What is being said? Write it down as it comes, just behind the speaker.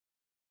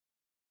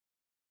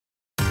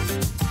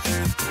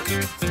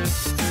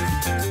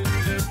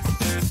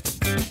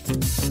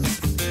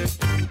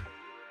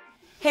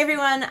Hey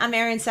everyone, I'm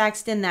Erin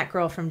Saxton, that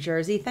girl from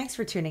Jersey. Thanks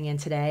for tuning in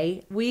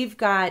today. We've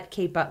got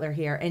Kate Butler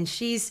here, and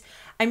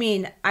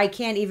I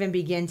can't even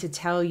begin to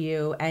tell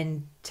you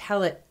and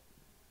tell it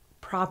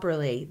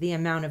properly the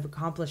amount of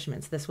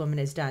accomplishments this woman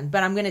has done.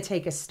 But I'm going to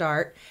take a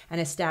start and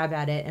a stab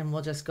at it, and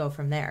we'll just go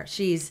from there.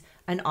 She's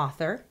an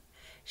author.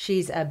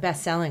 She's a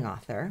best-selling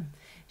author.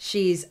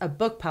 She's a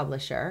book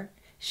publisher.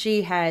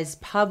 She has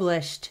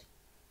published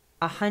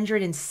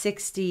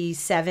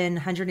 167,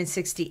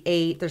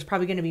 168. There's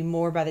probably going to be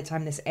more by the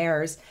time this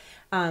airs.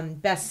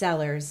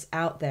 Bestsellers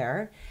out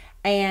there.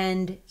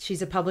 And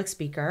she's a public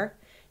speaker.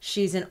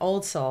 She's an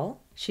old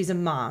soul. She's a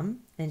mom.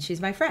 And she's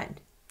my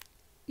friend.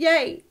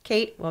 Yay.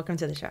 Kate, welcome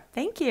to the show.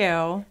 Thank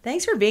you.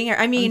 Thanks for being here.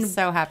 I'm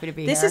so happy to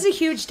be here. This is a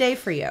huge day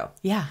for you.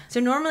 Yeah. So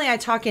normally I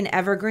talk in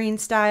evergreen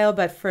style,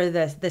 but for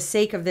the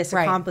sake of this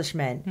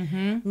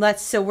accomplishment,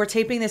 so we're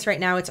taping this right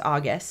now. It's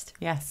August.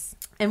 Yes.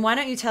 And why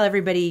don't you tell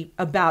everybody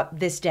about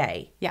this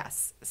day?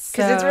 Yes.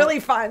 Because it's really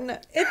fun.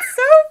 It's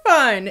so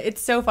fun. It's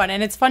so fun.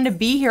 And it's fun to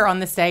be here on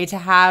this day, to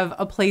have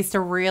a place to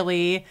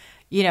really,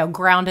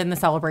 ground in the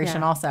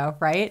celebration also,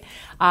 right?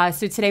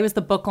 So today was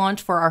the book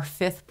launch for our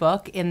 5th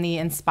book in the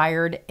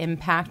Inspired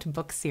Impact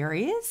book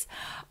series.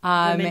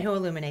 Women Who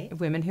Illuminate.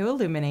 Women Who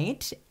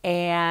Illuminate.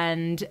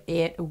 And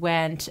it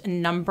was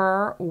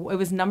number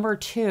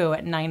 2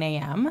 at 9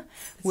 a.m.,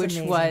 which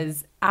amazing.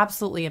 Was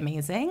absolutely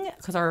amazing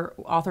because our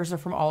authors are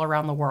from all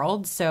around the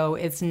world. So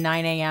it's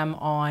 9 a.m.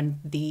 on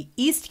the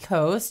East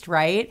Coast,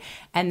 right?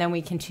 And then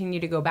we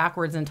continue to go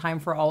backwards in time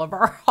for all of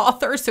our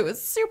authors. So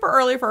it's super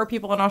early for our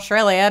people in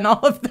Australia and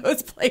all of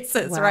those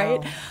places,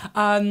 wow.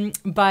 Right?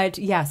 But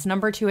yes,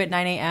 number 2 at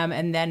 9 a.m.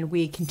 And then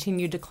we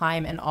continued to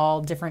climb in all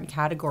different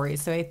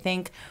categories. So I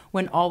think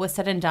when all was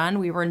said and done,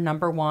 we were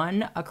number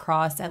 1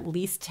 across at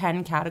least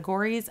 10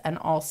 categories and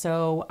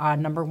also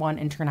number 1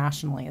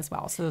 internationally as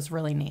well. So it was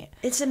really neat.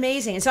 It's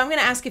amazing. And so I'm going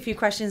to ask a few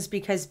questions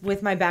because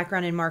with my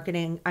background in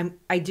marketing,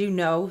 I do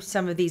know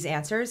some of these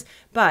answers,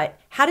 but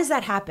how does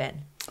that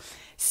happen?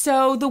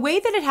 So the way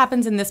that it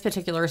happens in this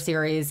particular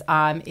series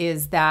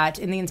is that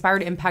in the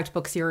Inspired Impact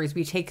book series,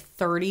 we take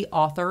 30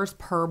 authors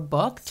per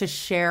book to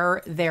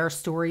share their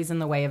stories in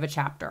the way of a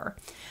chapter.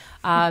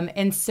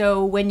 And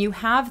so when you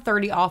have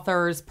 30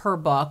 authors per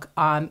book,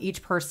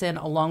 each person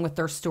along with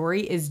their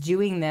story is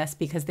doing this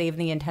because they have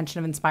the intention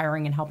of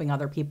inspiring and helping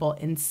other people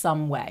in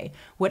some way,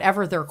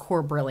 whatever their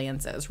core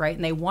brilliance is, right?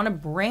 And they want to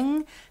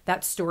bring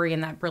that story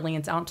and that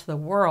brilliance out to the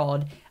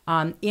world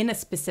in a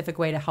specific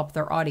way to help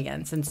their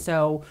audience. And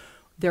so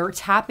they're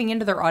tapping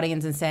into their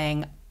audience and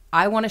saying,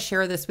 I want to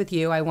share this with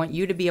you. I want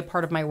you to be a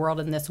part of my world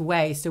in this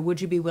way. So would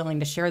you be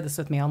willing to share this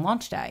with me on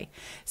launch day?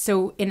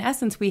 So in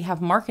essence, we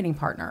have marketing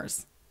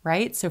partners,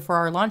 right? So for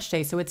our launch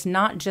day, so it's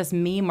not just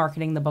me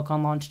marketing the book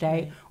on launch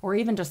day or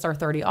even just our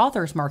 30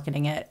 authors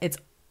marketing it. It's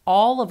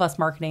all of us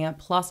marketing it,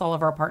 plus all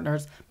of our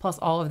partners, plus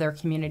all of their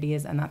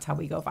communities, and that's how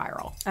we go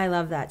viral. I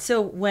love that.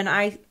 So when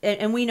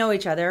and we know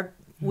each other,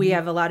 we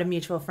have a lot of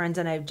mutual friends,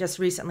 and I just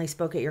recently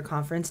spoke at your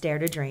conference, Dare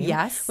to Dream.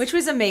 Yes. Which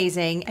was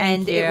amazing,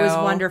 and it was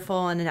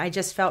wonderful, and I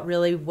just felt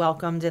really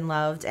welcomed and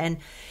loved.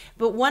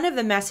 But one of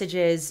the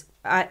messages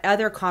at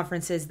other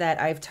conferences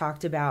that I've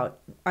talked about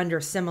under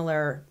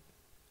similar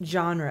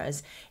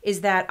genres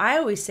is that I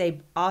always say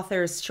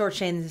authors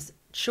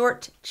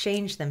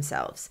shortchange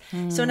themselves.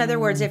 So in other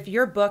words, if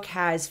your book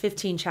has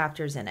 15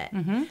 chapters in it,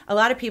 a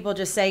lot of people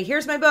just say,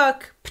 here's my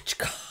book,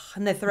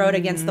 and they throw it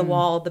against the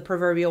wall, the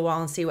proverbial wall,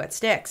 and see what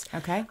sticks.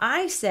 Okay.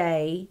 I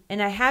say, and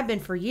I have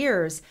been for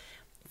years,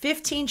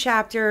 15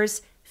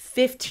 chapters,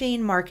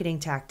 15 marketing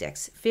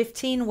tactics,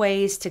 15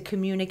 ways to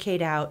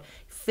communicate out,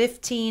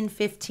 15.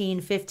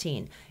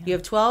 Yeah. You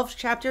have 12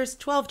 chapters,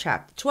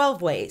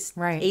 12 ways.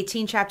 Right.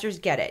 18 chapters,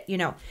 get it.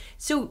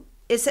 So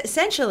it's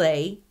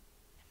essentially,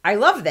 I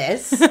love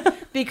this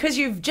because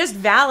you've just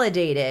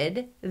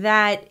validated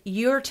that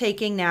you're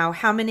taking now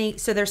how many,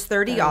 so there's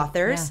 30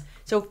 authors, yeah.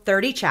 So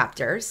 30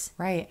 chapters.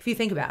 Right. If you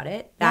think about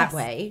it that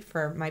way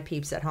for my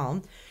peeps at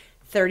home,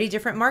 30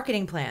 different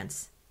marketing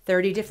plans,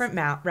 30 different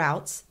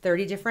routes,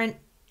 30 different,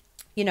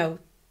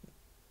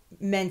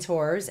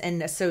 mentors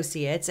and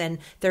associates, and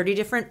 30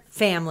 different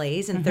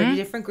families, and 30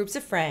 different groups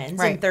of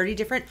friends, and 30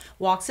 different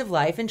walks of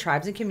life and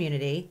tribes and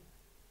community.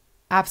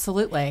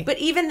 Absolutely. But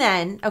even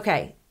then,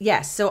 okay,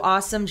 yes, so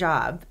awesome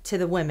job to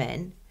the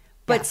women,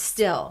 but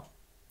still,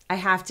 I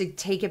have to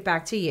take it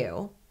back to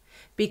you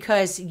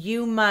because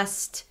you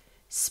must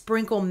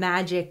sprinkle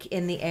magic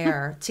in the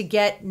air to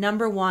get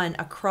number 1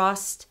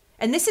 across,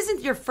 and this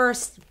isn't your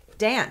first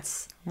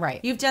dance. Right.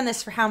 You've done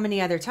this for how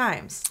many other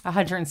times?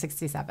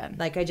 167.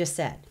 Like I just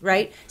said,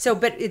 right? So,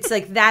 but it's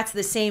like that's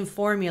the same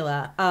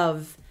formula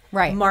of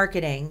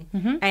marketing,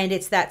 and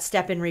it's that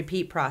step and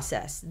repeat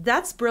process.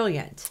 That's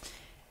brilliant.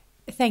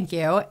 Thank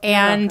you.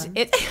 And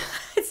it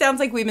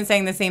sounds like we've been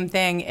saying the same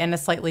thing in a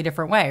slightly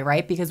different way,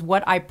 right? Because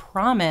what I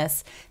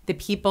promise the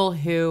people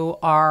who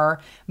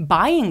are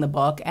buying the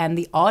book and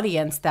the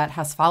audience that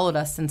has followed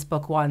us since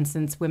book one,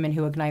 since Women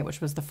Who Ignite, which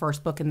was the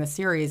first book in the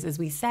series, is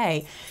we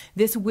say,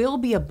 this will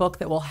be a book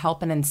that will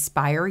help and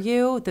inspire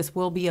you. This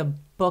will be a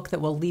book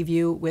that will leave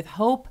you with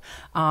hope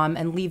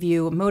and leave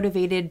you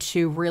motivated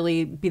to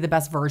really be the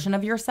best version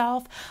of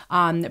yourself.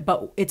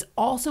 But it's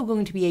also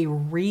going to be a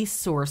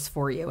resource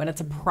for you. And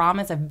it's a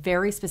promise, a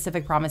very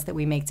specific promise that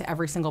we make to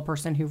every single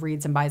person who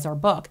reads and buys our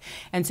book.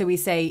 And so we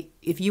say,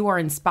 if you are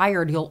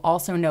inspired, you'll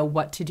also know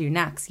what to do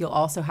next. You'll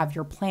also have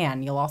your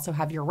plan. You'll also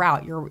have your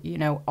route,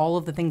 all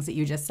of the things that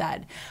you just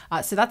said.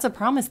 So that's a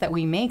promise that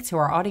we make to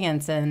our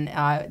audience. And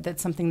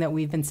that's something that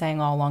we've been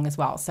saying all along as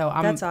well. So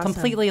I'm awesome.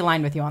 Completely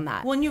aligned with you on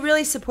that. Well, and you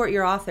really support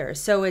your authors.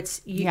 So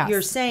it's,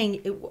 you're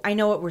saying, I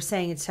know what we're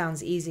saying, it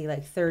sounds easy,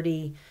 like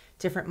 30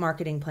 different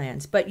marketing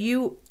plans, but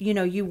you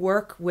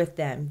work with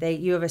them.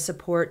 You have a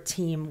support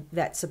team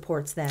that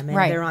supports them, and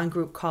they're on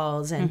group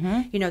calls,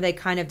 and they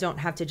kind of don't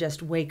have to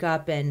just wake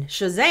up and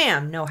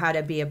Shazam know how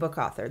to be a book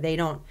author. They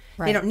don't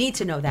need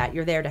to know that.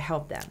 You're there to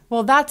help them.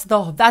 Well, that's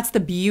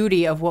the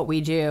beauty of what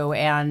we do.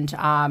 And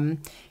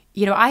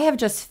I have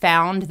just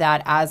found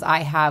that as I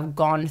have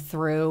gone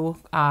through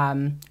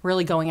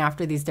really going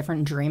after these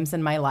different dreams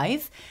in my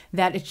life,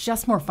 that it's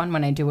just more fun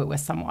when I do it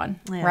with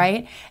someone,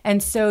 right?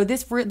 And so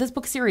this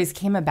book series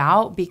came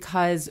about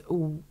because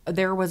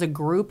there was a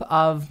group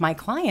of my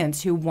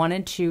clients who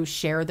wanted to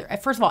share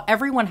first of all,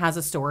 everyone has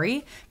a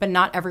story, but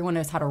not everyone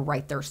knows how to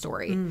write their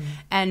story.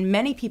 And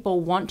many people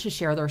want to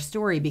share their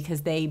story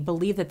because they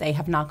believe that they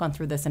have not gone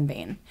through this in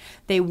vain.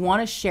 They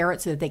want to share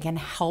it so that they can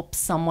help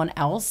someone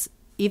else,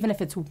 even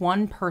if it's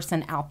one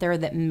person out there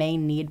that may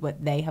need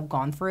what they have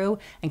gone through,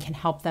 and can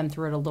help them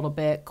through it a little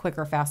bit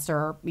quicker,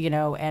 faster,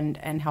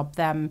 and help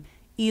them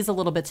ease a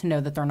little bit to know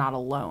that they're not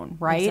alone,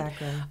 right?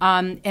 Exactly.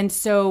 And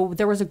so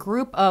there was a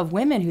group of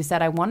women who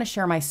said, I want to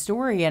share my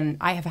story, and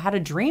I have had a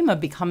dream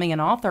of becoming an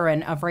author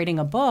and of writing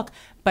a book,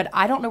 but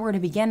I don't know where to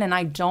begin, and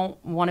I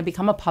don't want to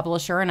become a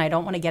publisher, and I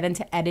don't want to get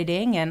into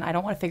editing, and I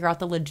don't want to figure out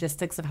the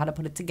logistics of how to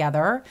put it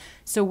together.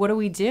 So what do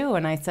we do?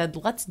 And I said,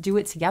 let's do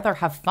it together,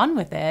 have fun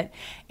with it.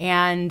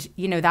 And,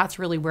 that's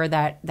really where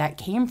that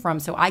came from.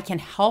 So I can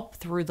help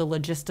through the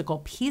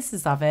logistical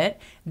pieces of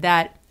it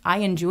that I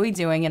enjoy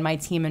doing and my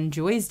team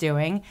enjoys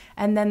doing.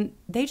 And then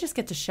they just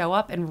get to show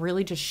up and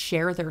really just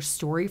share their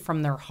story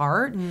from their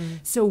heart.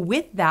 So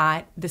with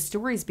that, the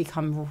stories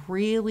become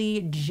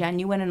really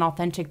genuine and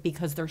authentic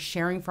because they're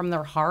sharing from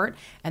their heart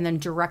and then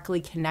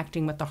directly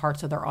connecting with the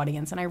hearts of their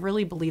audience. And I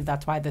really believe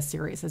that's why this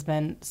series has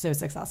been so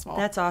successful.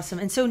 That's awesome.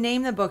 And so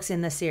name the books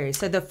in the series.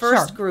 So the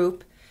first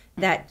group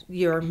that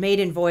your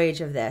maiden voyage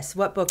of this,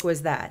 what book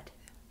was that?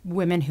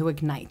 Women Who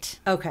Ignite.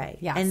 Okay.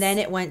 Yes. And then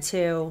it went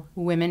to?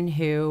 Women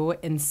Who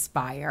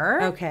Inspire.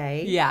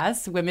 Okay.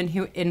 Yes. Women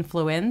Who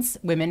Influence,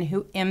 Women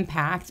Who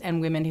Impact,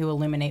 and Women Who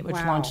Illuminate, which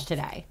launched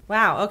today.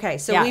 Wow. Okay.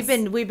 So we've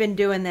been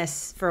doing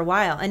this for a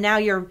while, and now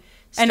you're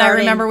starting... And I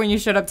remember when you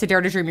showed up to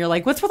Dare to Dream, you're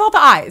like, what's with all the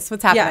eyes?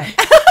 What's happening?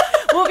 Yeah.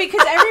 Well,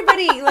 because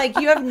everybody,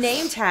 you have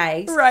name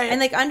tags. Right.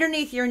 And,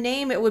 underneath your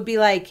name, it would be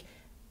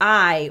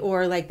I,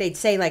 or they'd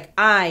say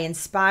I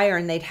inspire,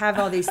 and they'd have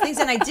all these things.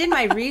 And I did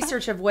my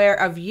research of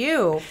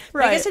you.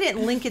 Right. I guess I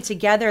didn't link it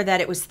together that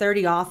it was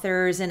 30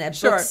 authors and a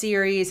book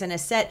series and a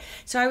set.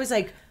 So I was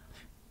like,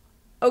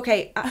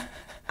 okay,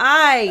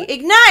 I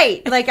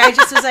ignite. I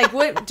just was like,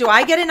 what, do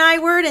I get an I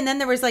word? And then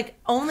there was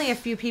only a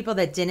few people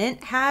that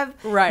didn't have.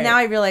 Right. Now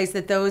I realized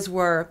that those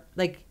were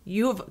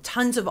you have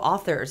tons of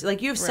authors.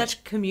 You have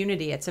such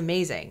community. It's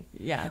amazing.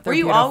 Yeah. Were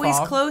you always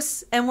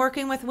close and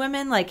working with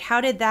women?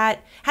 How did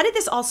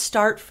this all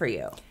start for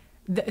you?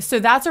 So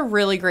that's a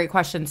really great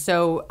question.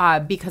 So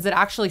because it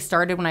actually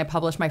started when I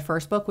published my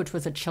first book, which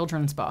was a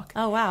children's book.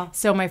 Oh, wow.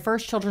 So my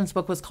first children's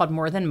book was called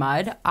More Than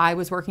Mud. I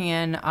was working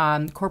in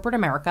corporate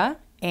America,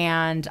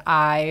 and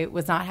I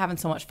was not having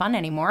so much fun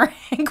anymore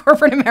in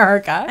corporate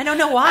America. I don't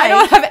know why. I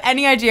don't have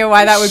any idea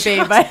why that would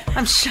be, but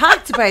I'm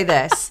shocked by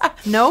this.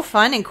 No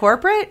fun in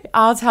corporate?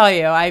 I'll tell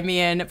you. I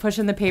mean,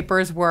 pushing the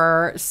papers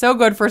were so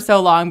good for so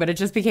long, but it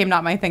just became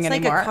not my thing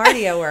anymore. It's like a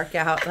cardio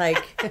workout.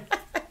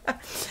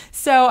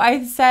 So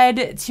I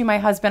said to my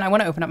husband, I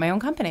want to open up my own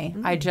company.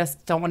 I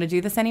just don't want to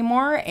do this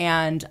anymore.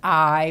 And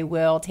I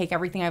will take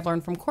everything I've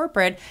learned from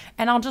corporate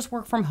and I'll just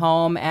work from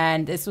home.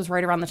 And this was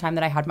right around the time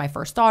that I had my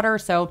first daughter.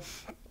 So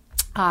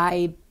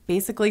I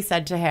basically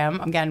said to him,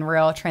 I'm getting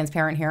real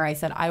transparent here. I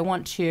said, I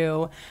want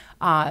to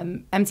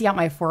empty out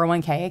my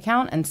 401k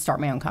account and start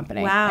my own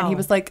company. Wow. And he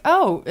was like,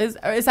 oh, is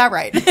that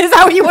right? Is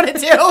that what you want to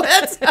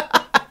do?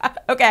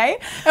 Okay.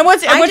 And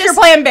what's your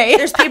plan B?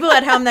 There's people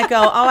at home that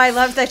go, oh, I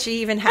love that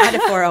she even had a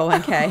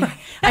 401k.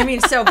 I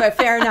mean, but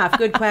fair enough.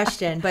 Good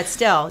question. But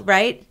still,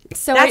 right?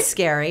 So that's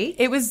scary.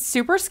 It was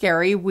super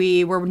scary.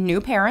 We were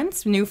new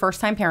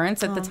first-time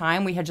parents at the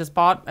time. We had just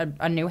bought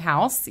a new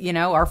house,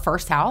 our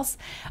first house.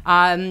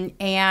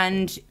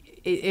 And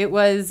it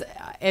was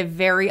a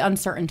very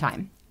uncertain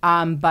time.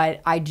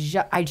 But I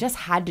just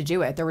had to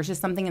do it. There was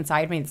just something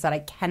inside me that said I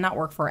cannot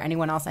work for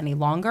anyone else any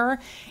longer.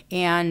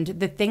 And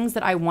the things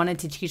that I wanted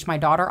to teach my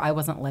daughter, I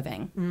wasn't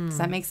living. Does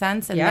that make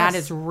sense? And that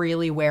is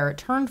really where it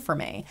turned for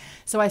me.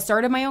 So I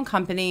started my own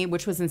company,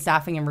 which was in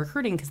staffing and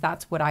recruiting, because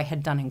that's what I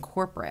had done in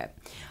corporate.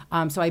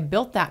 So I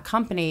built that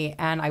company,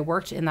 and I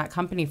worked in that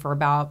company for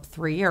about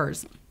 3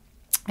 years.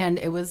 And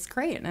it was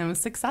great, and it was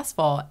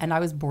successful, and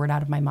I was bored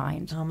out of my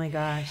mind. Oh, my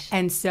gosh.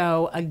 And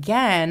so,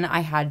 again,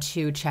 I had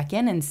to check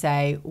in and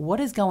say, what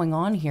is going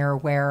on here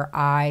where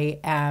I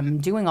am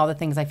doing all the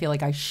things I feel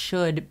like I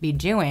should be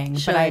doing,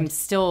 but I'm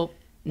still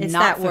it's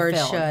not that word,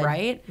 fulfilled, should.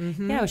 Right?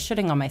 Mm-hmm. Yeah, I was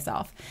shitting on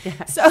myself.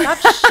 Yeah. So, stop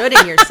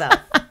shitting yourself.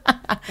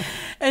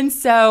 And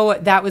so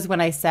that was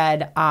when I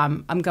said,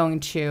 I'm going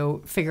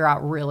to figure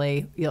out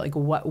really like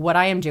what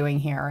I am doing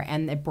here.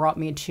 And it brought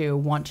me to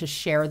want to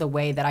share the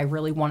way that I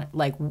really want,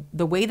 like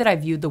the way that I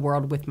viewed the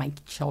world with my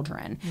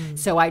children.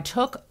 So I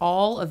took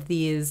all of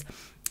these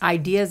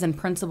ideas and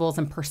principles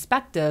and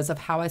perspectives of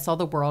how I saw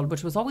the world,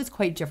 which was always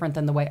quite different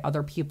than the way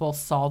other people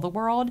saw the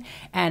world.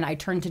 And I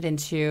translated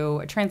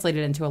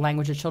it into a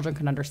language that children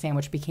could understand,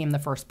 which became the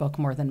first book,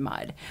 More Than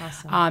Mud.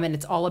 Awesome. And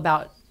it's all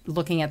about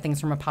looking at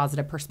things from a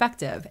positive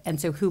perspective. And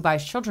so who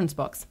buys children's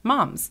books?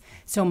 Moms.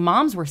 So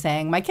moms were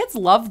saying, my kids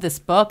love this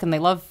book and they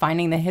love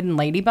finding the hidden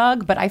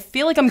ladybug, but I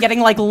feel like I'm getting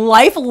like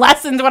life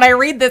lessons when I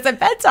read this at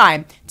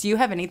bedtime. Do you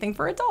have anything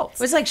for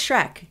adults? It was like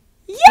Shrek.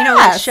 Yes. You know,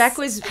 like Shrek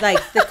was like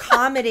the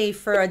comedy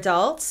for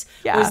adults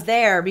was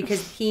there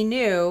because he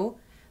knew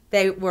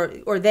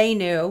they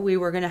knew we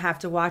were going to have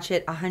to watch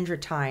it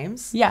 100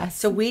 times. Yes.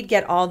 So we'd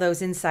get all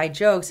those inside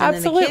jokes. And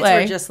Absolutely. Then the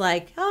kids were just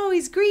like, oh,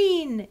 he's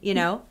green, you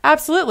know?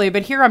 Absolutely.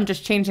 But here I'm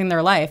just changing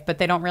their life, but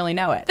they don't really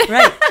know it.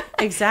 Right.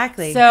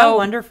 Exactly. So how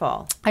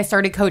wonderful. I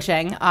started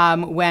coaching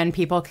when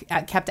people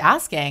kept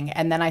asking.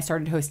 And then I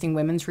started hosting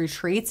women's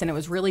retreats. And it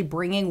was really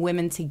bringing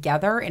women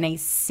together in a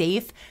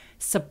safe,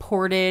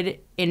 supported,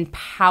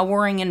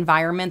 empowering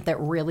environment that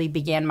really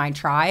began my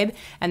tribe.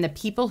 And the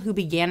people who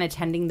began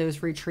attending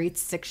those retreats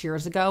 6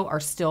 years ago are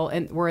still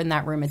we're in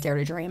that room at Dare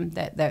to Dream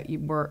that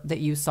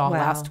you saw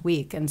last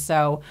week. And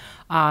so,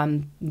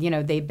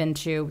 they've been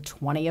to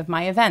 20 of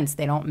my events.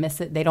 They don't miss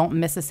it. They don't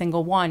miss a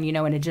single one,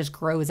 and it just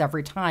grows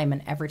every time.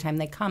 And every time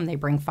they come, they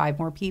bring 5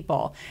 more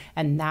people.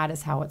 And that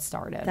is how it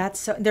started.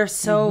 That's they're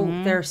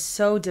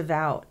so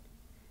devout.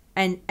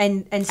 And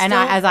still,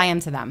 as I am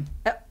to them.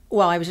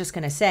 Well, I was just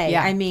going to say,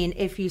 I mean,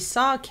 if you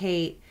saw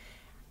Kate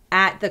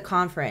at the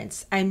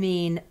conference, I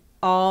mean,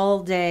 all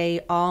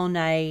day, all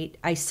night,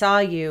 I saw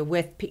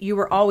you you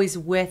were always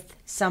with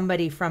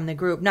somebody from the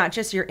group, not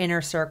just your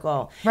inner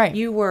circle. Right.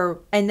 You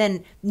were, and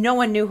then no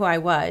one knew who I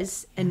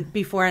was and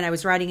I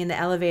was riding in the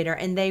elevator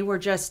and they were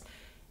just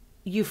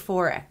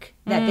euphoric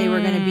that they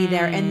were going to be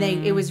there. And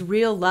it was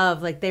real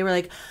love. Like they were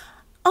like,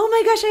 oh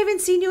my gosh, I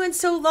haven't seen you in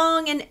so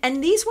long.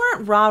 And these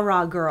weren't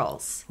rah-rah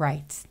girls.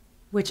 Right.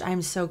 Which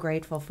I'm so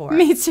grateful for.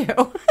 Me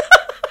too.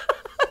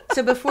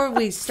 So before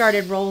we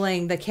started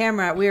rolling the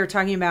camera, we were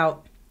talking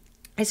about,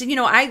 I said,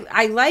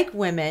 I like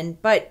women,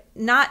 but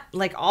not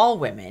like all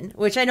women,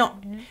 which I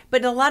don't,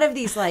 but a lot of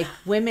these like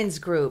women's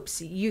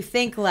groups, you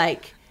think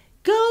like,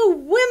 go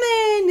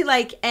women,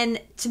 like, and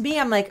to me,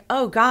 I'm like,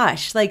 oh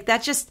gosh, like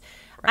that just,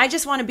 I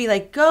just want to be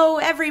like, go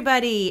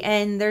everybody.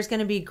 And there's going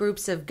to be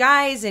groups of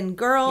guys and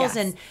girls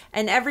and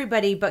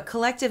everybody, but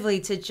collectively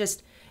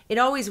it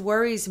always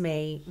worries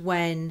me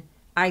when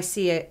I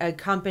see a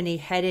company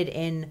headed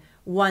in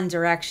one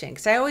direction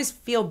because I always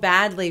feel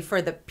badly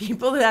for the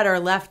people that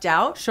are left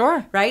out.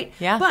 Sure. Right?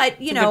 Yeah. But,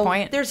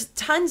 there's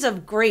tons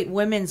of great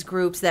women's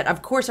groups that,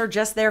 of course, are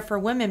just there for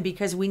women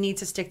because we need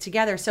to stick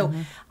together. So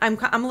I'm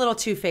a little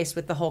two-faced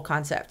with the whole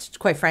concept,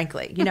 quite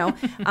frankly,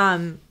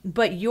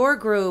 But your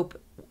group,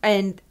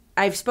 and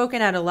I've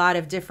spoken at a lot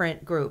of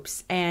different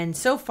groups, and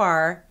so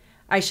far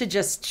I should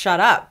just shut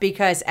up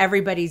because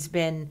everybody's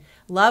been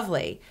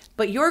lovely.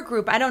 But your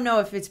group, I don't know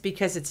if it's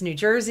because it's New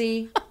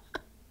Jersey.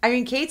 I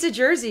mean, Kate's a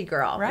Jersey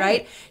girl,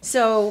 right?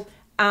 So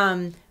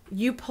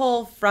you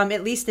pull from,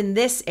 at least in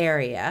this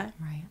area.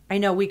 Right. I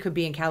know we could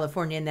be in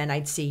California and then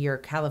I'd see your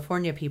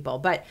California people.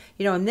 But,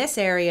 in this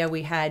area,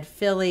 we had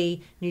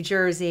Philly, New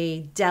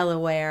Jersey,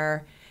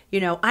 Delaware.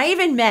 I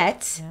even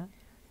met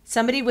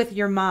somebody with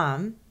your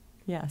mom,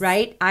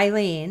 right?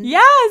 Eileen.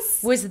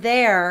 Yes. Was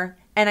there,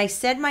 and I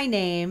said my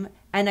name.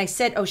 And I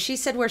said, oh, she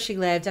said where she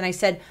lived. And I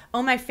said,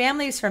 oh, my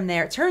family's from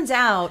there. It turns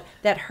out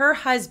that her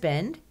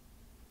husband,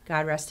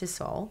 God rest his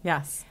soul.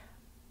 Yes.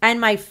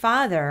 And my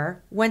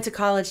father went to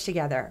college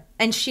together.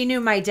 And she knew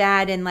my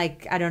dad and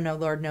I don't know,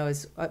 Lord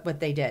knows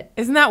what they did.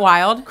 Isn't that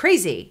wild?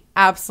 Crazy.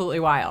 Absolutely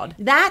wild.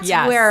 That's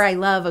where I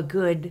love a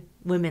good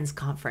women's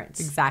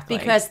conference. Exactly.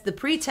 Because the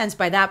pretense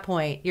by that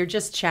point, you're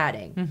just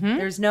chatting. Mm-hmm.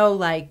 There's no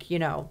I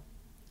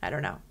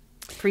don't know,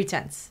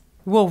 pretense.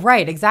 Well,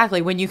 right,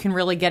 exactly. When you can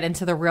really get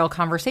into the real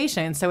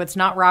conversation. So it's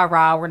not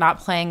rah-rah. We're not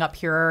playing up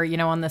here,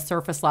 on the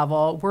surface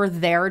level. We're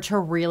there to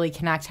really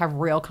connect, have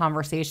real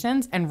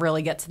conversations, and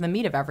really get to the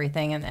meat of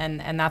everything.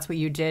 And that's what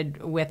you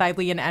did with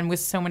Eileen and with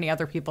so many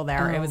other people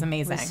there. It was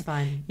amazing. It was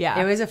fun.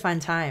 Yeah. It was a fun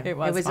time. It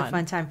was a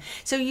fun time.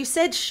 So you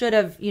said should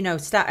have,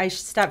 I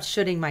stopped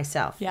shoulding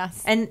myself.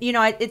 Yes. And,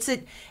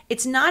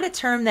 it's not a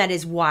term that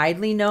is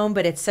widely known,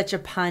 but it's such a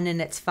pun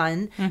and it's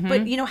fun. Mm-hmm.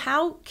 But,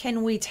 how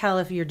can we tell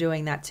if you're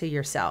doing that to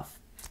yourself?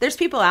 There's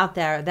people out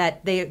there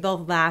that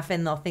they'll laugh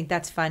and they'll think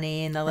that's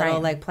funny and the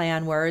little play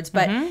on words.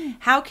 But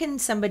how can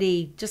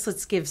somebody, just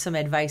let's give some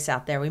advice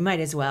out there. We might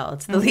as well.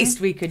 It's the least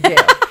we could do.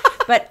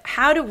 But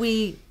how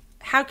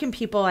can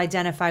people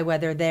identify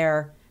whether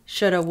they're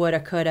shoulda, woulda,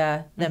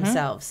 coulda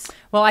themselves?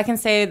 Well, I can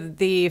say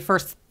the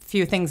first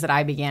few things that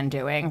I began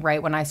doing,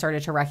 right, when I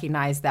started to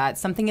recognize that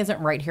something isn't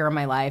right here in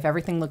my life.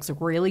 Everything looks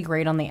really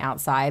great on the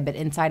outside, but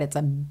inside it's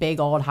a big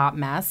old hot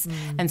mess.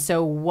 And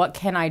so what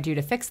can I do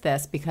to fix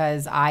this?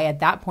 Because I, at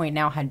that point,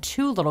 now had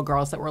 2 little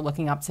girls that were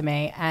looking up to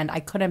me, and I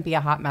couldn't be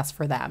a hot mess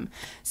for them.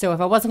 So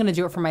if I wasn't going to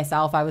do it for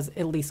myself, I was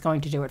at least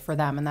going to do it for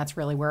them, and that's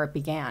really where it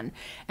began.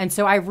 And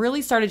so I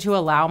really started to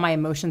allow my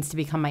emotions to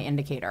become my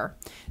indicator.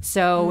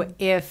 So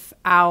if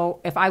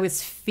I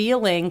was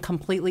feeling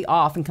completely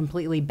off and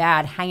completely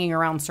bad hanging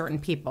around certain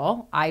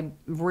people, I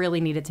really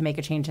needed to make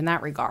a change in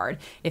that regard.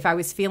 If I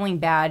was feeling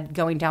bad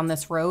going down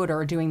this road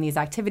or doing these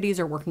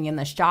activities or working in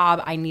this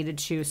job, I needed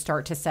to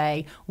start to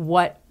say,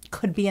 what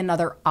could be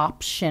another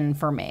option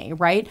for me,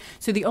 right?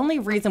 So the only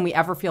reason we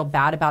ever feel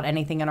bad about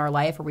anything in our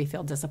life, or we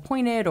feel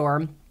disappointed,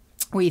 or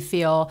we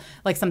feel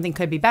like something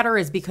could be better,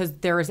 is because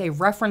there is a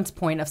reference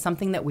point of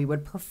something that we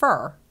would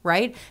prefer,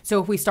 right?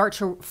 So if we start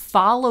to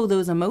follow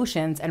those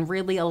emotions and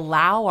really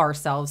allow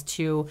ourselves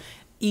to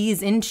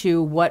ease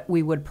into what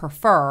we would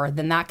prefer,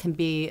 then that can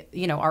be,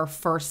 our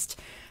first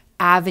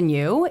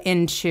avenue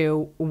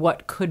into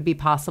what could be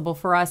possible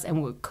for us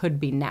and what could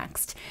be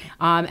next.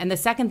 And the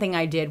second thing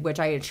I did, which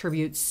I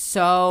attribute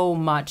so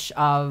much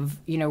of,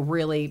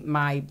 really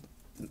my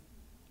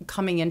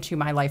coming into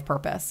my life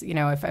purpose,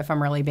 if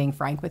I'm really being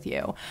frank with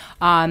you,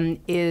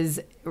 is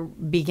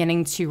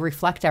beginning to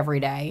reflect every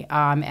day.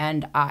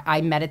 And I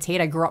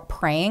meditate. I grew up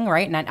praying,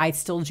 right? And I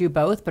still do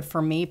both. But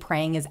for me,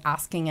 praying is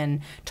asking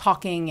and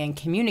talking and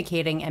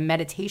communicating, and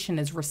meditation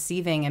is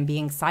receiving and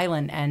being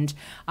silent and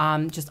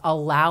just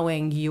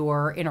allowing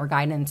your inner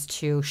guidance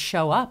to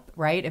show up,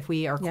 right? If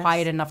we are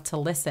quiet enough to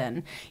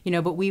listen,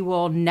 but we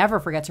will never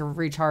forget to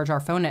recharge our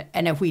phone.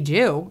 And if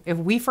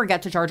we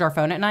forget to charge our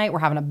phone at night, we're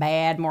having a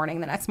bad morning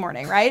the next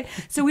morning, right?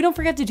 So we don't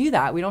forget to do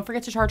that. We don't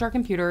forget to charge our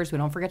computers. We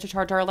don't forget to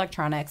charge our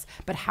electronics.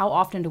 But how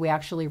often do we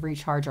actually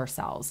recharge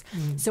ourselves?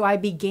 So I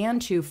began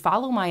to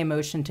follow my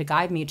emotion to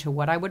guide me to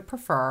what I would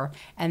prefer.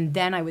 And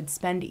then I would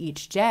spend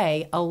each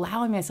day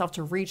allowing myself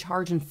to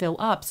recharge and fill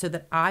up so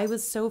that I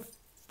was so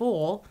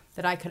full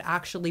that I could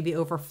actually be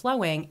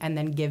overflowing and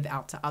then give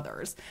out to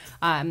others.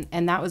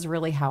 And that was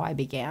really how I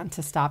began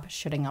to stop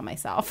shitting on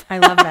myself. I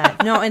love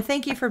that. No, and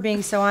thank you for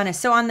being so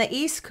honest. So on the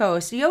East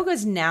Coast,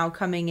 yoga's now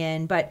coming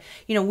in, but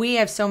we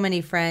have so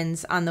many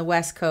friends on the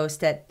West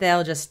Coast that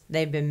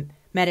they've been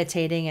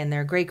meditating, and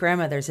their great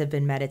grandmothers have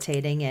been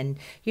meditating, and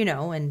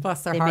and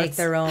bless their they hearts. make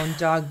their own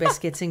dog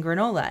biscuits and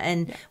granola,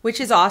 and which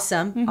is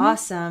awesome.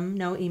 Awesome.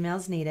 No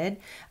emails needed.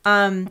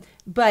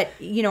 But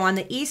on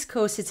the East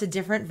Coast, it's a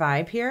different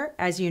vibe here,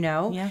 as you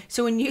know. Yeah.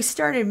 So when you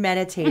started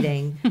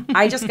meditating,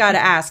 I just got to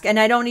ask, and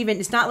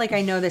it's not like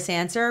I know this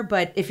answer,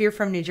 but if you're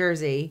from New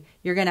Jersey,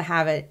 you're going to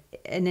have an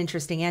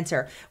interesting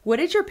answer. What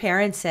did your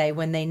parents say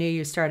when they knew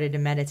you started to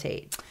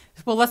meditate?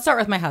 Well, let's start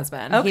with my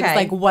husband. Okay. He was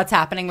like, what's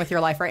happening with your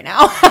life right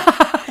now?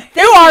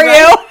 Who are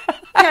you?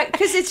 Yeah,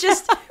 because it's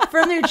just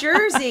from New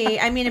Jersey.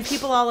 I mean, and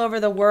people all over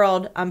the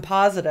world, I'm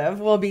positive,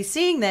 will be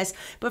seeing this.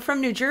 But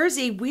from New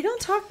Jersey, we don't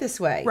talk this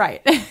way.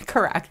 Right.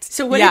 Correct.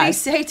 So what did he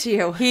say to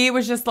you? He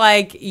was just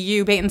like,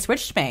 you bait and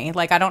switched me.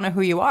 Like, I don't know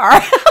who you are.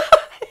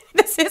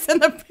 This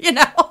isn't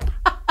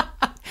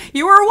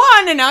you were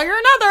one and now you're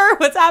another.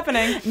 What's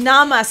happening?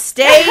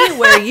 Namaste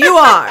where you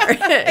are.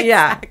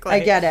 Yeah, Exactly. I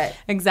get it.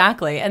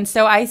 Exactly. And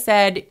so I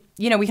said,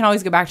 we can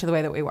always go back to the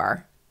way that we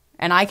were.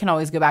 And I can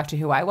always go back to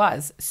who I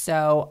was.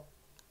 So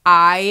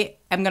I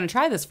am going to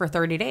try this for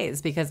 30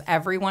 days because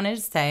everyone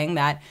is saying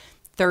that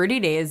 30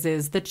 days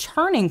is the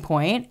turning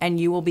point and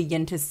you will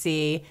begin to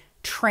see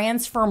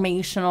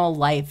transformational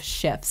life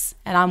shifts.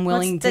 And I'm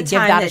willing to give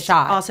that a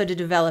shot. Also to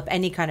develop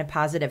any kind of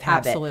positive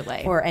habit.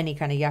 Absolutely. Or any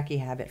kind of yucky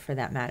habit for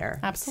that matter.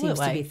 Absolutely.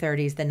 Seems to be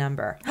 30 is the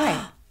number.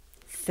 Right.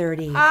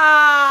 30.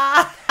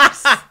 I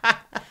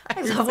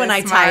love when I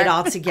tie it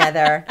all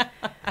together.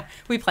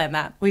 We planned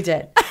that. We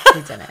did.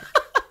 We did it.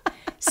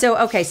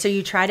 So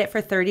you tried it for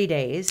 30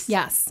 days.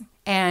 Yes.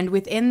 And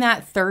within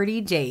that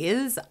 30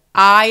 days,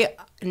 I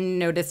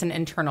noticed an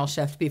internal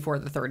shift before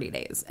the 30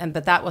 days.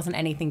 But that wasn't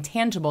anything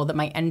tangible that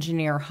my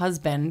engineer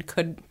husband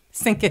could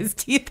sink his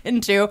teeth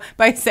into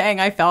by saying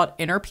I felt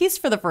inner peace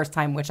for the first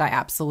time, which I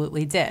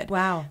absolutely did.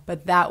 Wow.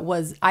 But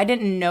I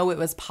didn't know it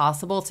was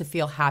possible to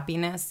feel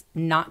happiness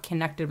not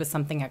connected with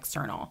something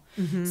external.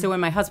 Mm-hmm. So when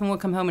my husband would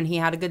come home and he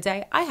had a good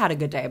day, I had a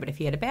good day. But if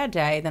he had a bad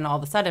day, then all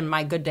of a sudden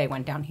my good day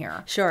went down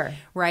here. Sure.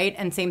 Right?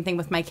 And same thing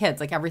with my kids.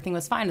 Like everything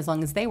was fine as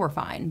long as they were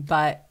fine.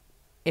 But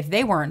if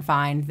they weren't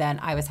fine, then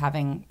I was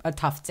having a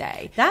tough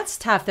day. That's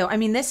tough, though. I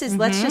mean, this is,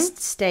 let's just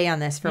stay on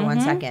this for 1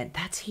 second.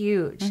 That's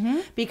huge.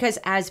 Because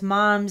as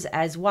moms,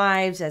 as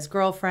wives, as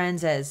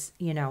girlfriends, as,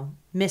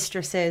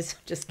 mistresses,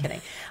 just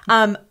kidding.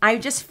 I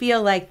just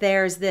feel like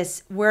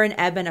we're an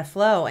ebb and a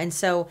flow. And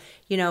so,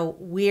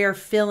 we're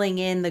filling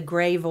in the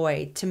gray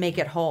void to make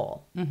it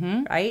whole.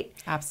 Right?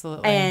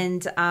 Absolutely.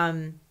 And,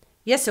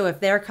 so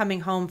if they're coming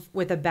home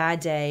with a bad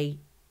day,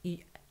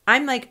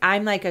 I'm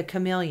like a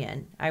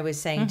chameleon. I was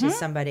saying to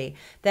somebody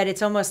that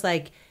it's almost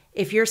like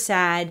if you're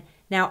sad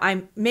now,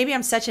 I'm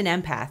such an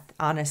empath,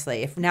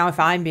 honestly. If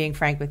I'm being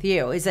frank with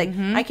you, is like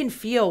I can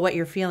feel what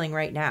you're feeling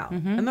right now.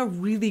 I'm a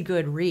really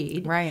good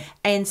read, right?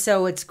 And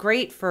so it's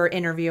great for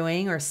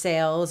interviewing or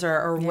sales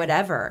or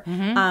whatever.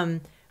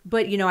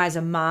 But as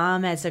a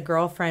mom, as a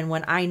girlfriend,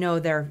 when I know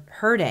they're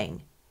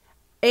hurting,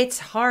 it's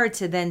hard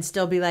to then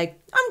still be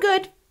like, I'm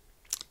good.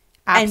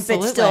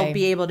 Absolutely. But still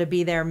be able to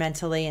be there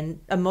mentally and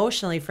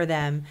emotionally for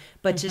them,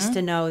 but just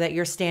to know that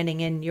you're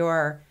standing in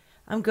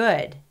I'm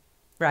good,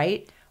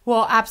 right?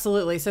 Well,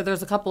 absolutely. So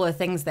there's a couple of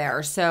things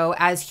there. So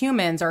as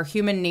humans, our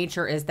human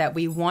nature is that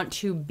we want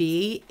to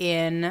be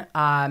in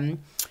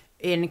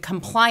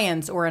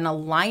compliance or in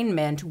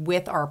alignment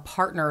with our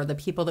partner, the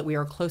people that we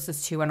are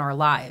closest to in our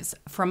lives,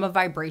 from a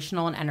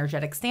vibrational and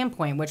energetic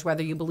standpoint, which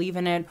whether you believe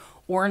in it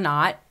or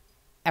not,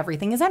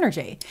 everything is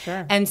energy.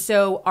 Sure. And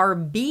so our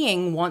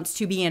being wants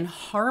to be in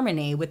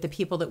harmony with the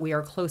people that we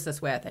are closest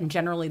with. And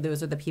generally,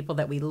 those are the people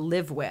that we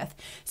live with.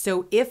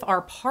 So if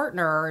our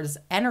partner's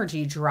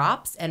energy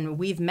drops and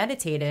we've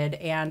meditated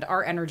and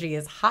our energy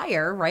is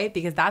higher, right?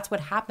 Because that's what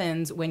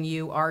happens when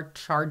you are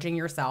charging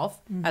yourself,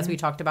 as we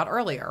talked about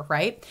earlier,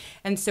 right?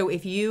 And so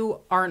if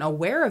you aren't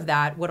aware of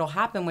that, what'll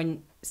happen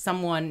when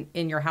someone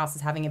in your house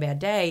is having a bad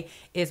day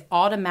is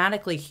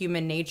automatically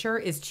human nature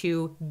is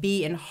to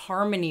be in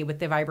harmony with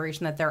the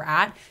vibration that they're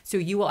at. So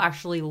you will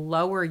actually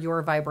lower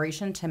your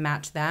vibration to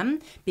match them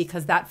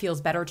because that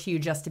feels better to you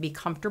just to be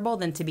comfortable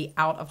than to be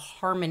out of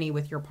harmony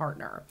with your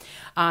partner.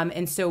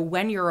 And so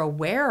when you're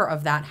aware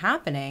of that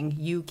happening,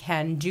 you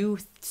can do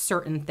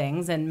certain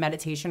things, and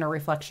meditation or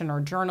reflection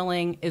or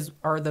journaling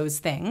are those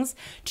things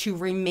to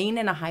remain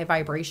in a high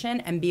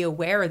vibration and be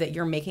aware that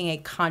you're making a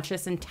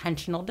conscious,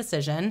 intentional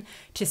decision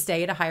to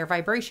stay at a higher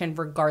vibration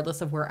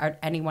regardless of where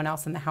anyone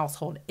else in the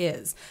household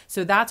is.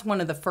 So that's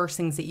one of the first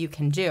things that you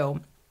can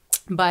do.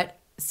 But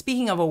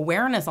speaking of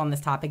awareness on this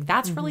topic,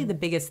 that's really the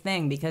biggest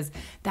thing, because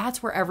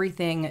that's where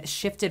everything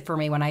shifted for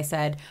me when I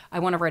said, I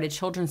want to write a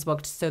children's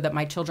book so that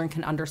my children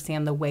can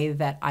understand the way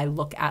that I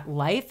look at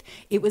life.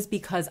 It was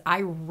because I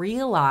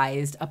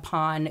realized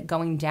upon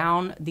going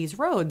down these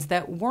roads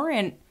that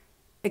weren't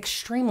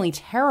extremely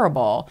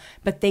terrible,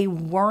 but they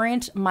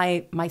weren't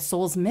my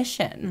soul's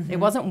mission. It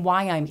wasn't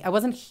why I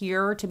wasn't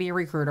here to be a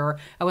recruiter.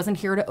 I wasn't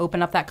here to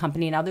open up that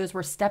company. Now those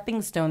were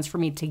stepping stones for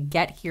me to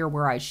get here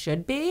where I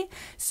should be.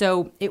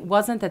 So it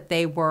wasn't that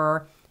they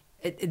were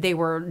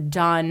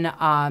done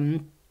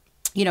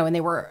and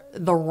they were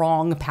the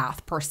wrong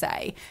path per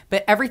se,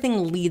 but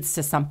everything leads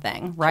to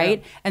something,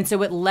 right? Sure. And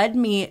so it led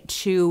me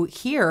to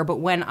here. But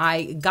when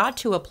I got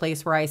to a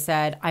place where I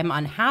said, I'm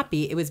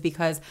unhappy, it was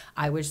because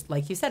I was,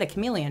 like you said, a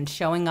chameleon,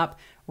 showing up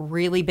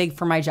really big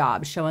for my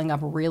job, showing up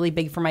really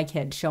big for my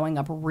kids, showing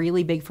up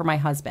really big for my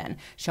husband,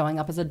 showing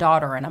up as a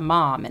daughter and a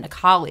mom and a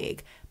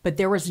colleague. But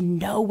there was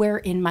nowhere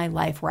in my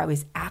life where I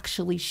was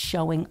actually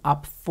showing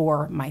up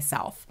for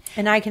myself.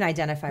 And I can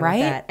identify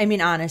with that. I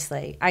mean,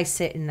 honestly, I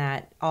sit in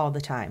that all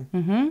the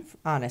time,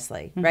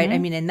 honestly, right? I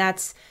mean, and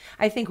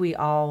I think we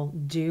all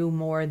do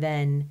more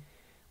than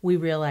we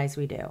realize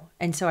we do.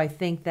 And so I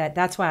think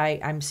that's why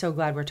I'm so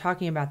glad we're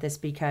talking about this,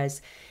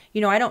 because,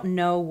 I don't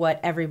know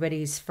what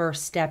everybody's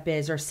first step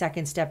is or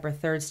second step or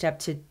third step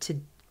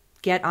to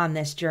get on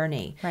this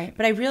journey. Right.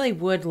 But I really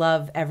would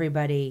love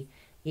everybody,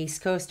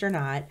 East Coast or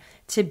not,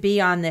 to be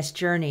on this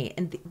journey.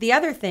 And the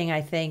other thing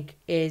I think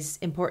is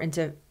important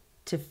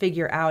to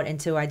figure out and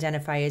to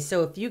identify is,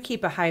 so if you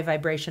keep a high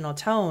vibrational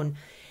tone,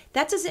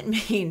 that doesn't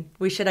mean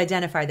we should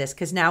identify this,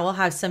 because now we'll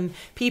have some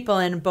people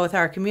in both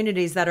our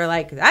communities that are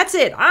like, that's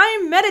it,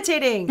 I'm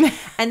meditating.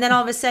 And then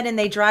all of a sudden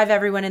they drive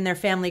everyone in their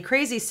family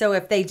crazy. So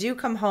if they do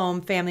come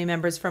home, family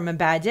members, from a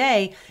bad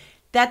day,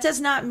 that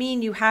does not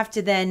mean you have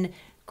to then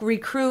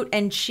recruit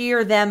and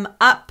cheer them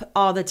up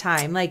all the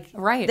time. Like,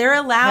 right. They're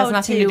allowed has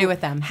nothing to do with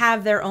them.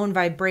 Have their own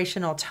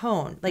vibrational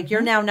tone. Like,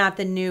 you're now not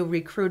the new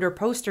recruiter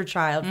poster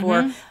child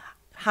for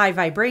high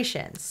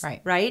vibrations.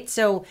 Right.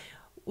 So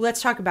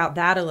let's talk about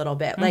that a little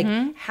bit. Like,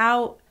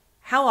 how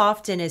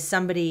often is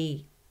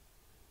somebody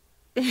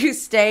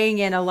who's staying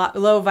in a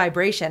low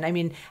vibration? I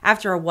mean,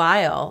 after a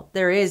while,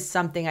 there is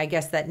something, I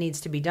guess, that needs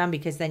to be done,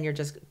 because then you're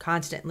just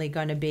constantly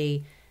going to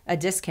be a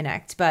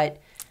disconnect.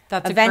 But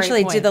That's eventually,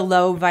 a great do point. the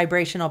low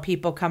vibrational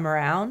people come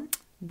around?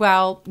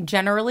 Well,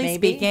 generally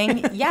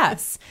speaking,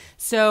 yes.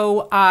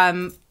 So,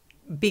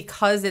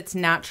 because it's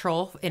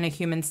natural in a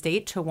human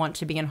state to want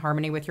to be in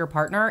harmony with your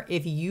partner,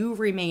 if you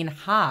remain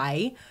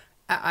high,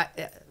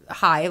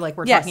 like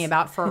we're talking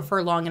about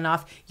for long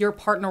enough, your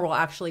partner will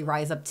actually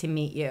rise up to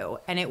meet you.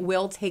 And it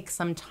will take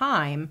some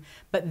time,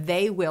 but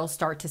they will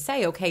start to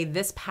say, okay,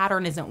 this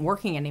pattern isn't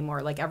working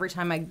anymore. Like every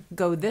time I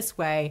go this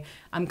way,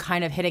 I'm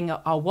kind of hitting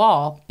a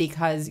wall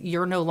because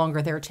you're no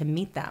longer there to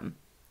meet them.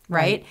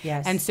 Right?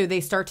 Yes. And so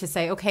they start to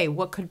say, okay,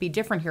 what could be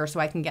different here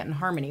so I can get in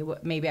harmony?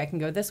 Maybe I can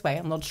go this way.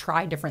 And they'll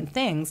try different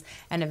things.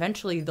 And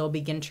eventually they'll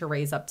begin to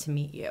raise up to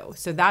meet you.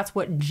 So that's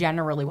what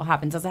generally will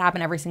happen. Does it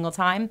happen every single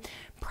time?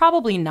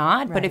 Probably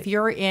not. Right. But if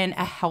you're in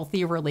a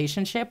healthy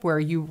relationship where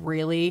you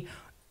really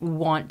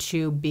want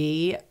to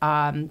be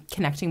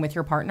connecting with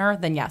your partner,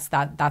 then yes,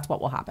 that's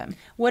what will happen.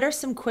 What are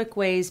some quick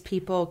ways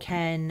people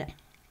can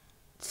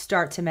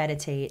start to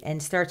meditate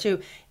and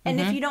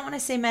if you don't want to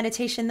say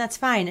meditation, that's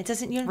fine. It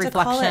doesn't, you don't have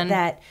to call it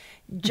that.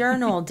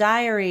 Journal,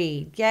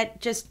 diary,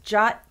 just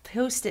jot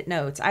Post-it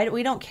notes.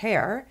 We don't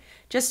care.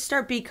 Just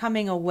start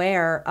becoming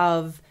aware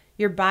of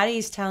your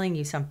body's telling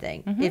you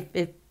something.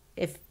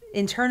 If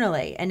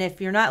internally, and if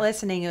you're not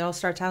listening, it'll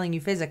start telling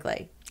you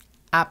physically.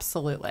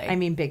 Absolutely. I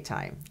mean, big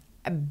time.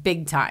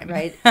 Big time.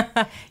 Right?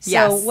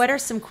 Yes. So what are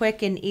some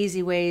quick and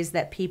easy ways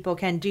that people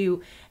can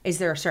do? Is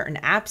there certain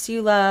apps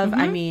you love?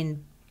 I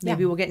mean,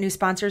 maybe we'll get new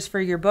sponsors for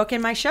your book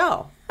and my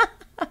show,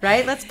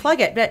 right? Let's plug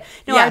it. But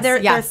no, are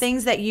there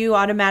things that you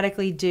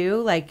automatically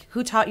do? Like,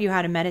 who taught you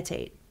how to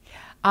meditate?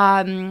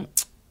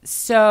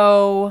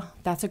 So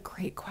that's a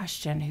great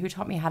question. Who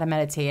taught me how to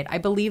meditate? I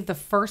believe the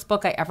first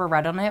book I ever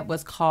read on it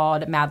was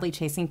called Madly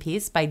Chasing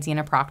Peace by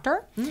Dina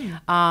Proctor.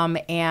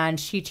 And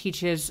she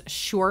teaches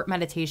short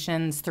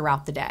meditations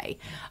throughout the day.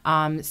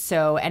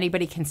 So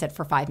anybody can sit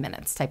for 5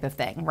 minutes type of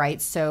thing, right?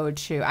 So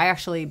I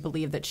actually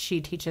believe that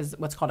she teaches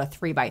what's called a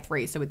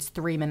 3x3. So it's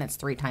 3 minutes,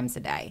 3 times a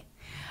day.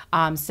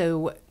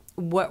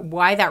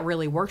 Why that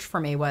really worked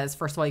for me was,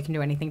 first of all, you can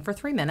do anything for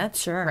 3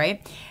 minutes, sure,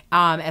 right?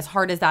 As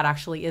hard as that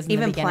actually is in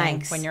even the beginning,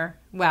 planks. when you're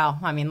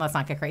let's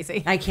not get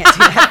crazy. I can't do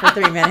that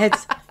for 3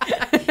 minutes.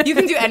 You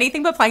can do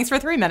anything but planks for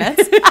 3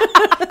 minutes.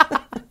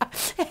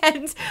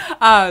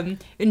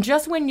 And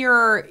just when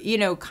you're,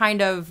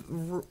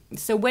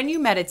 so when you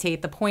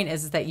meditate, the point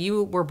is that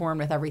you were born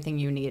with everything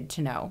you need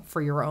to know for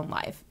your own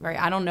life, right?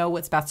 I don't know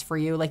what's best for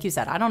you. Like you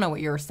said, I don't know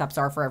what your steps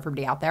are for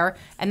everybody out there.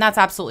 And that's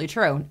absolutely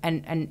true.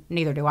 And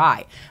neither do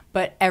I.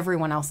 But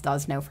everyone else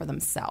does know for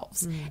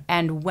themselves.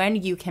 And when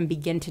you can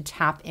begin to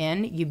tap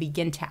in, you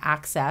begin to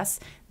access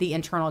the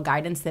internal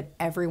guidance that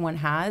everyone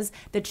has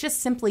that's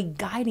just simply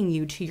guiding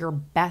you to your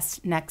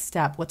best next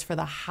step, what's for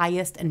the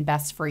highest and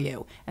best for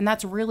you. And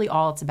that's really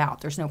all it's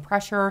about. There's no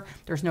pressure.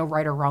 There's no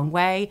right or wrong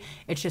way.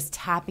 It's just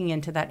tapping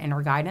into that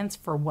inner guidance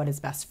for what is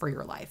best for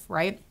your life,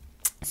 right?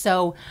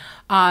 So,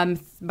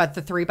 but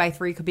the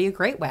 3x3 could be a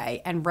great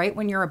way. And right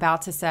when you're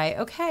about to say,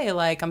 okay,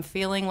 like I'm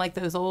feeling like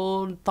those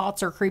old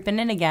thoughts are creeping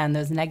in again,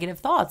 those negative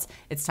thoughts,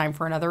 it's time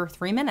for another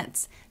 3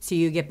 minutes. So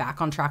you get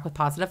back on track with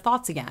positive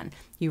thoughts again.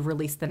 You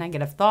release the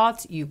negative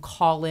thoughts, you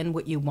call in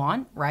what you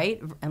want,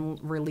 right? And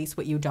release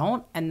what you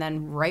don't. And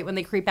then right when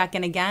they creep back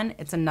in again,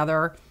 it's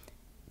another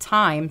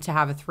time to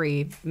have a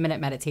 3-minute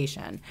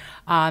meditation.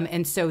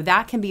 And so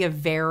that can be a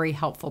very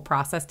helpful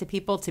process to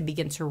people to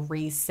begin to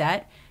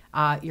reset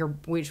you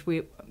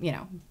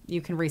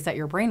can reset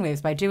your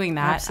brainwaves by doing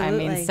that.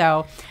 Absolutely. I mean,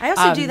 so I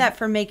also do that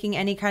for making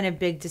any kind of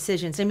big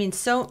decisions. I mean,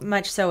 so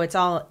much so it's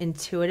all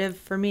intuitive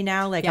for me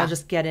now. Like I'll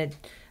just get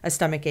a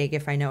stomach ache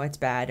if I know it's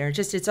bad, or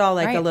just it's all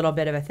like a little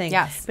bit of a thing.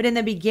 Yes. But in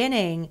the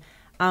beginning,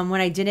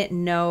 when I didn't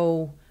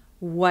know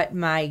what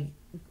my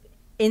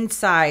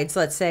insides,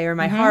 let's say, or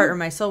my heart or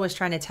my soul was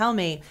trying to tell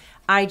me,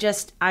 I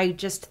just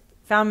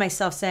found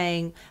myself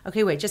saying,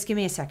 okay, wait, just give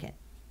me a second.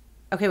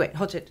 Okay, wait,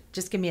 hold it.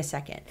 Just give me a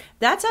second.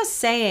 That's us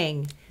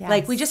saying,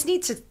 like, we just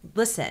need to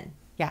listen.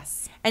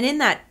 Yes. And in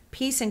that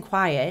peace and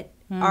quiet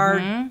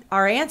are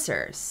our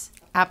answers.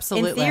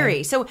 Absolutely. In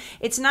theory. So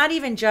it's not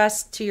even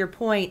just, to your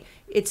point,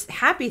 it's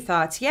happy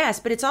thoughts, yes,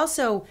 but it's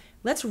also,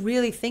 let's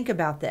really think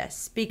about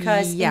this.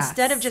 Because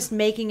instead of just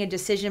making a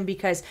decision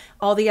because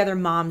all the other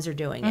moms are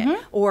doing it,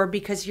 or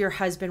because your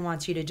husband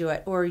wants you to do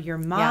it, or your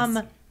mom...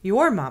 Yes.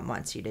 Your mom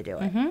wants you to do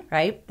it,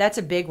 right? That's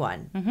a big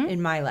one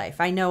in my life.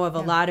 I know of a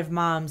lot of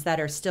moms that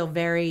are still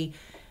very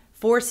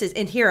forces,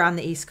 and here on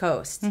the East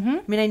Coast.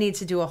 I mean, I need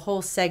to do a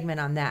whole segment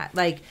on that.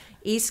 Like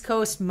East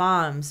Coast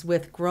moms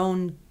with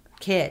grown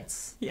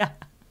kids. Yeah.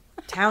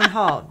 Town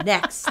Hall,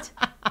 next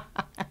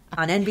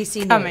on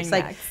NBC Coming News.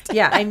 next.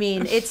 I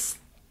mean,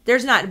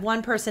 there's not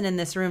one person in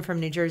this room from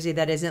New Jersey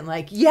that isn't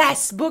like,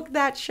 yes, book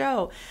that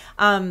show.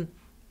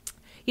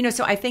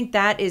 So I think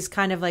that is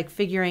kind of like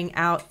figuring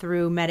out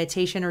through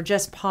meditation or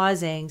just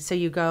pausing. So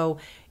you go,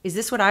 is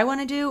this what I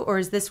want to do? Or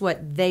is this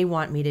what they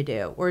want me to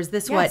do? Or is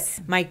this what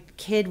my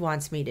kid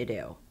wants me to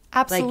do?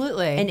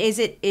 Absolutely. And is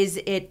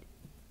it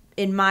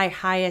in my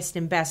highest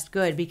and best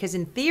good? Because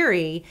in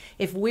theory,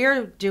 if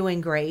we're doing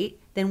great,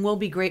 then we'll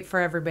be great for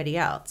everybody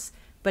else.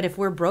 But if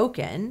we're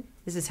broken,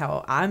 this is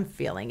how I'm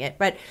feeling it.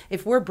 But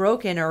if we're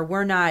broken or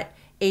we're not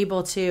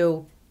able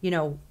to,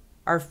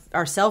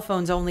 our cell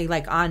phone's only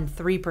like on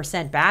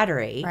 3%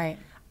 battery. Right.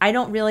 I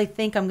don't really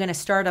think I'm going to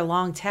start a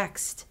long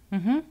text, or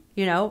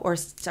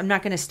I'm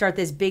not going to start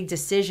this big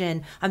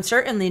decision. I'm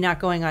certainly not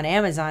going on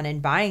Amazon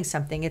and buying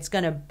something. It's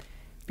going to,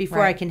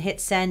 before I can hit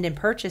send and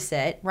purchase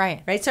it.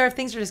 Right. Right. So our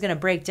things are just going to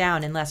break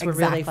down unless we're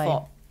really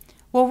full.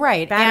 Well,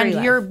 right. Battery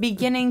life. You're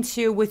beginning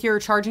to, with your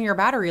charging your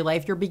battery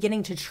life, you're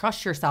beginning to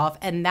trust yourself.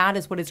 And that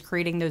is what is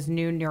creating those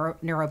new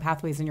neuro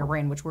pathways in your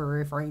brain, which we're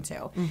referring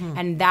to.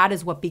 And that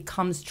is what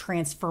becomes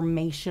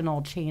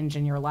transformational change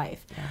in your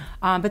life.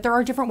 Yeah. But there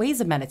are different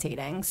ways of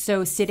meditating.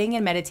 So sitting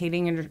and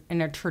meditating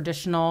in a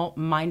traditional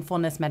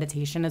mindfulness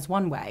meditation is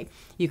one way.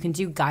 You can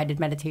do guided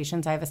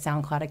meditations. I have a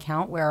SoundCloud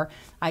account where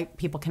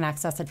people can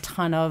access a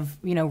ton of,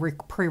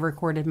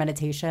 pre-recorded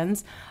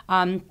meditations.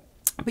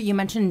 But you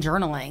mentioned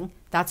journaling.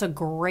 That's a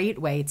great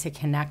way to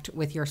connect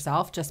with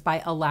yourself just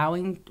by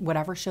allowing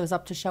whatever shows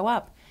up to show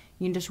up.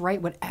 You can just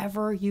write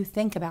whatever you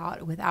think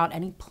about without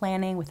any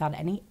planning, without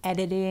any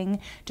editing,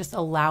 just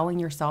allowing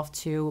yourself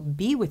to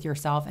be with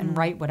yourself and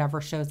write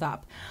whatever shows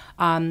up.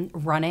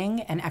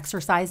 Running and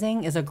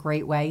exercising is a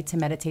great way to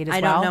meditate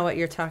as well. I don't know what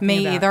you're talking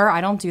about. Me either.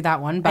 I don't do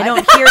that one. But I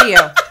don't hear you.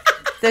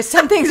 There's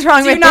something's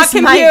wrong with this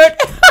mic.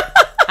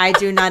 I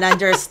do not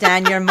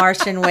understand your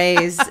Martian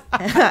ways.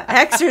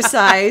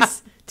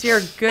 Exercise.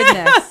 Dear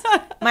goodness.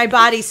 My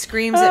body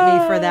screams at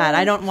me for that.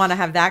 I don't want to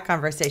have that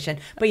conversation.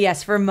 But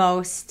yes, for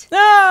most.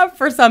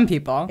 For some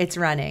people. It's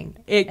running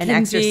and can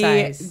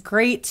exercise. Be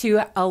great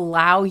to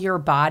allow your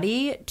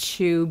body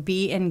to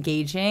be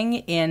engaging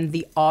in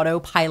the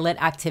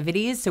autopilot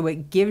activities. So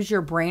it gives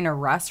your brain a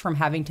rest from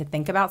having to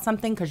think about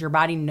something because your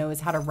body knows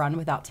how to run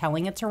without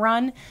telling it to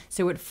run.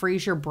 So it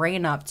frees your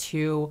brain up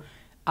to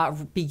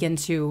begin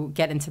to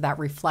get into that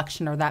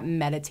reflection or that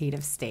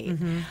meditative state.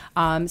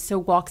 So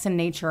walks in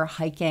nature,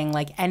 hiking,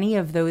 like any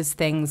of those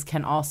things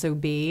can also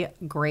be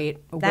great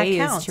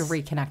ways to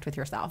reconnect with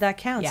yourself. That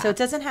counts. Yeah. So it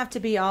doesn't have to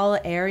be all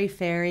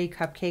airy-fairy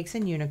cupcakes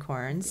and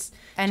unicorns.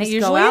 And just it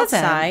usually go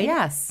outside,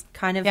 yes.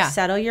 kind of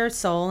settle your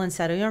soul and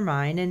settle your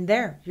mind, and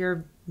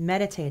you're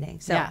meditating.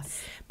 So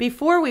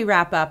before we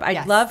wrap up,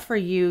 I'd love for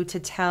you to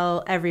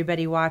tell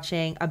everybody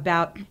watching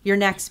about your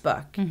next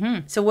book.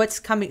 So what's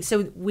coming?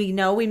 So we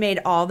know we made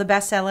all the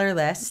bestseller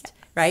list,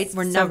 right?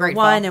 We're number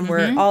one and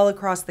we're all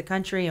across the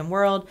country and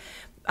world.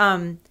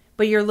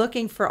 But you're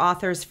looking for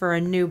authors for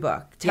a new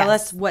book. Tell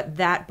us what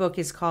that book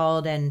is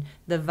called and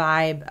the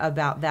vibe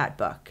about that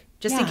book,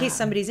 just in case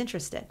somebody's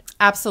interested.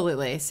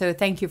 Absolutely. So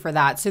thank you for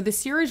that. So the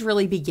series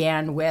really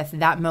began with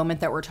that moment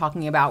that we're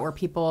talking about where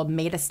people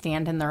made a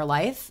stand in their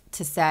life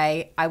to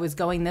say, I was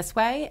going this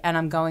way and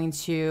I'm going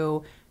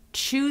to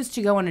choose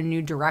to go in a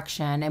new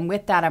direction. And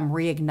with that, I'm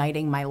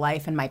reigniting my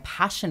life and my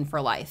passion for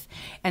life.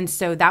 And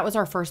so that was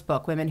our first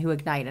book, Women Who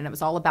Ignite. And it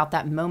was all about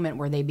that moment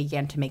where they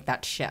began to make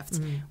that shift.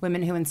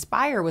 Women Who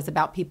Inspire was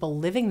about people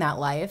living that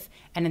life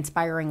and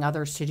inspiring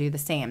others to do the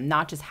same,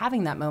 not just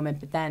having that moment,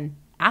 but then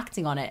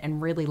acting on it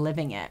and really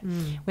living it.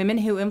 Women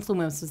Who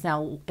Influence was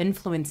now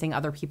influencing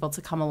other people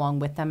to come along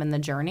with them in the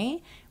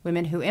journey.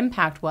 Women Who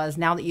Impact was,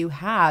 now that you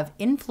have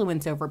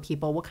influence over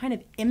people, what kind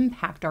of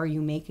impact are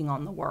you making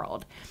on the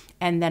world?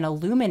 And then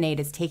Illuminate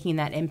is taking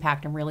that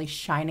impact and really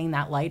shining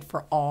that light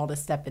for all to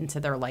step into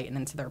their light and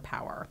into their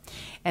power.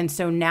 And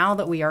so now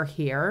that we are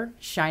here,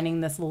 shining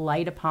this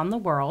light upon the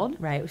world.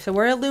 Right. So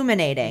we're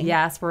illuminating.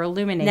 Yes, we're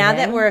illuminating. Now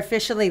that we're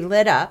officially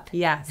lit up.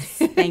 Yes.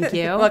 Thank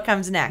you. What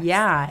comes next?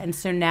 Yeah. And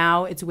so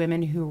now it's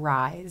Women Who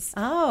Rise.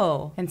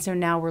 Oh. And so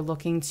now we're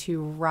looking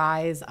to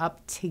rise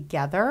up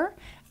together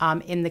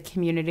in the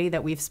community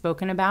that we've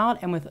spoken about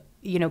and with,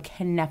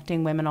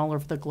 connecting women all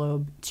over the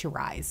globe to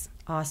rise.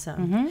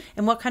 Awesome.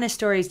 And what kind of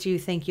stories do you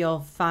think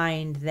you'll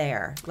find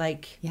there?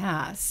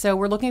 So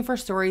we're looking for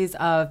stories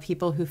of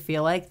people who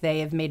feel like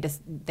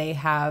they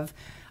have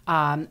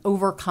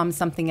overcome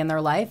something in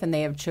their life and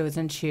they have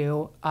chosen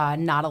to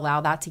not allow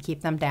that to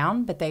keep them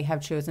down, but they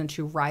have chosen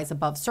to rise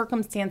above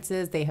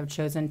circumstances. They have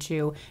chosen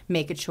to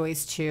make a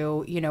choice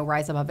to,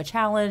 rise above a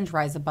challenge,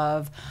 rise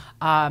above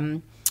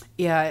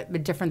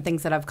different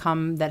things that have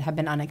come that have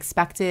been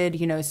unexpected,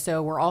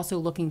 so we're also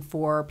looking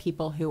for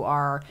people who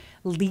are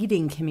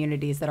leading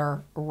communities that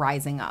are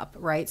rising up,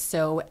 right?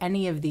 So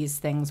any of these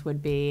things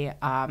would be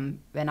an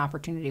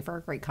opportunity for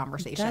a great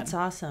conversation. That's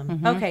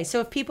awesome. Okay, so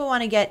if people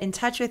want to get in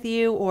touch with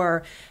you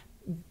or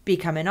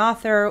become an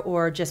author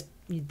or just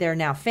they're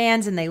now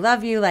fans and they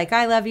love you like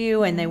I love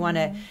you and they want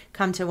to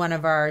come to one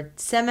of our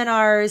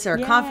seminars or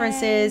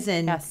conferences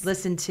and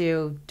listen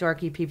to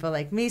dorky people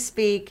like me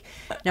speak.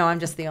 No,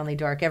 I'm just the only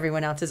dork.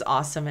 Everyone else is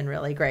awesome and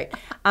really great.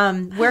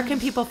 Where can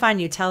people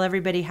find you? Tell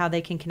everybody how they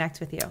can connect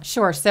with you.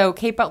 Sure. So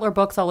Kate Butler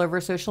Books all over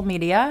social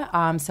media.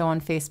 So on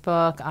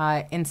Facebook,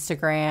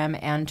 Instagram,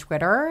 and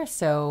Twitter.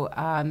 So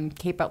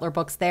Kate Butler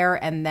Books there,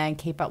 and then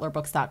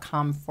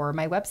katebutlerbooks.com for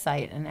my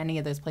website. And any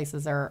of those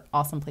places are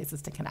awesome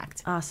places to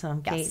connect.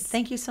 Awesome. Kate,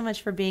 thank you so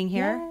much for being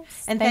here.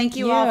 Yes, and thank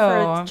you all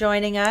for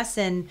joining us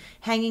and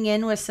hanging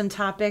in with some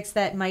topics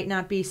that might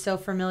not be so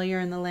familiar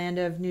in the land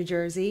of New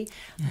Jersey.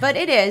 But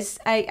it is.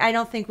 I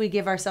don't think we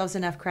give ourselves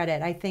enough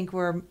credit. I think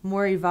we're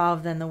more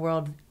evolved than the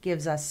world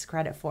gives us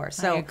credit for.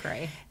 So I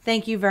agree.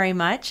 Thank you very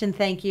much, and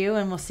thank you,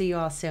 and we'll see you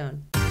all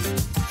soon.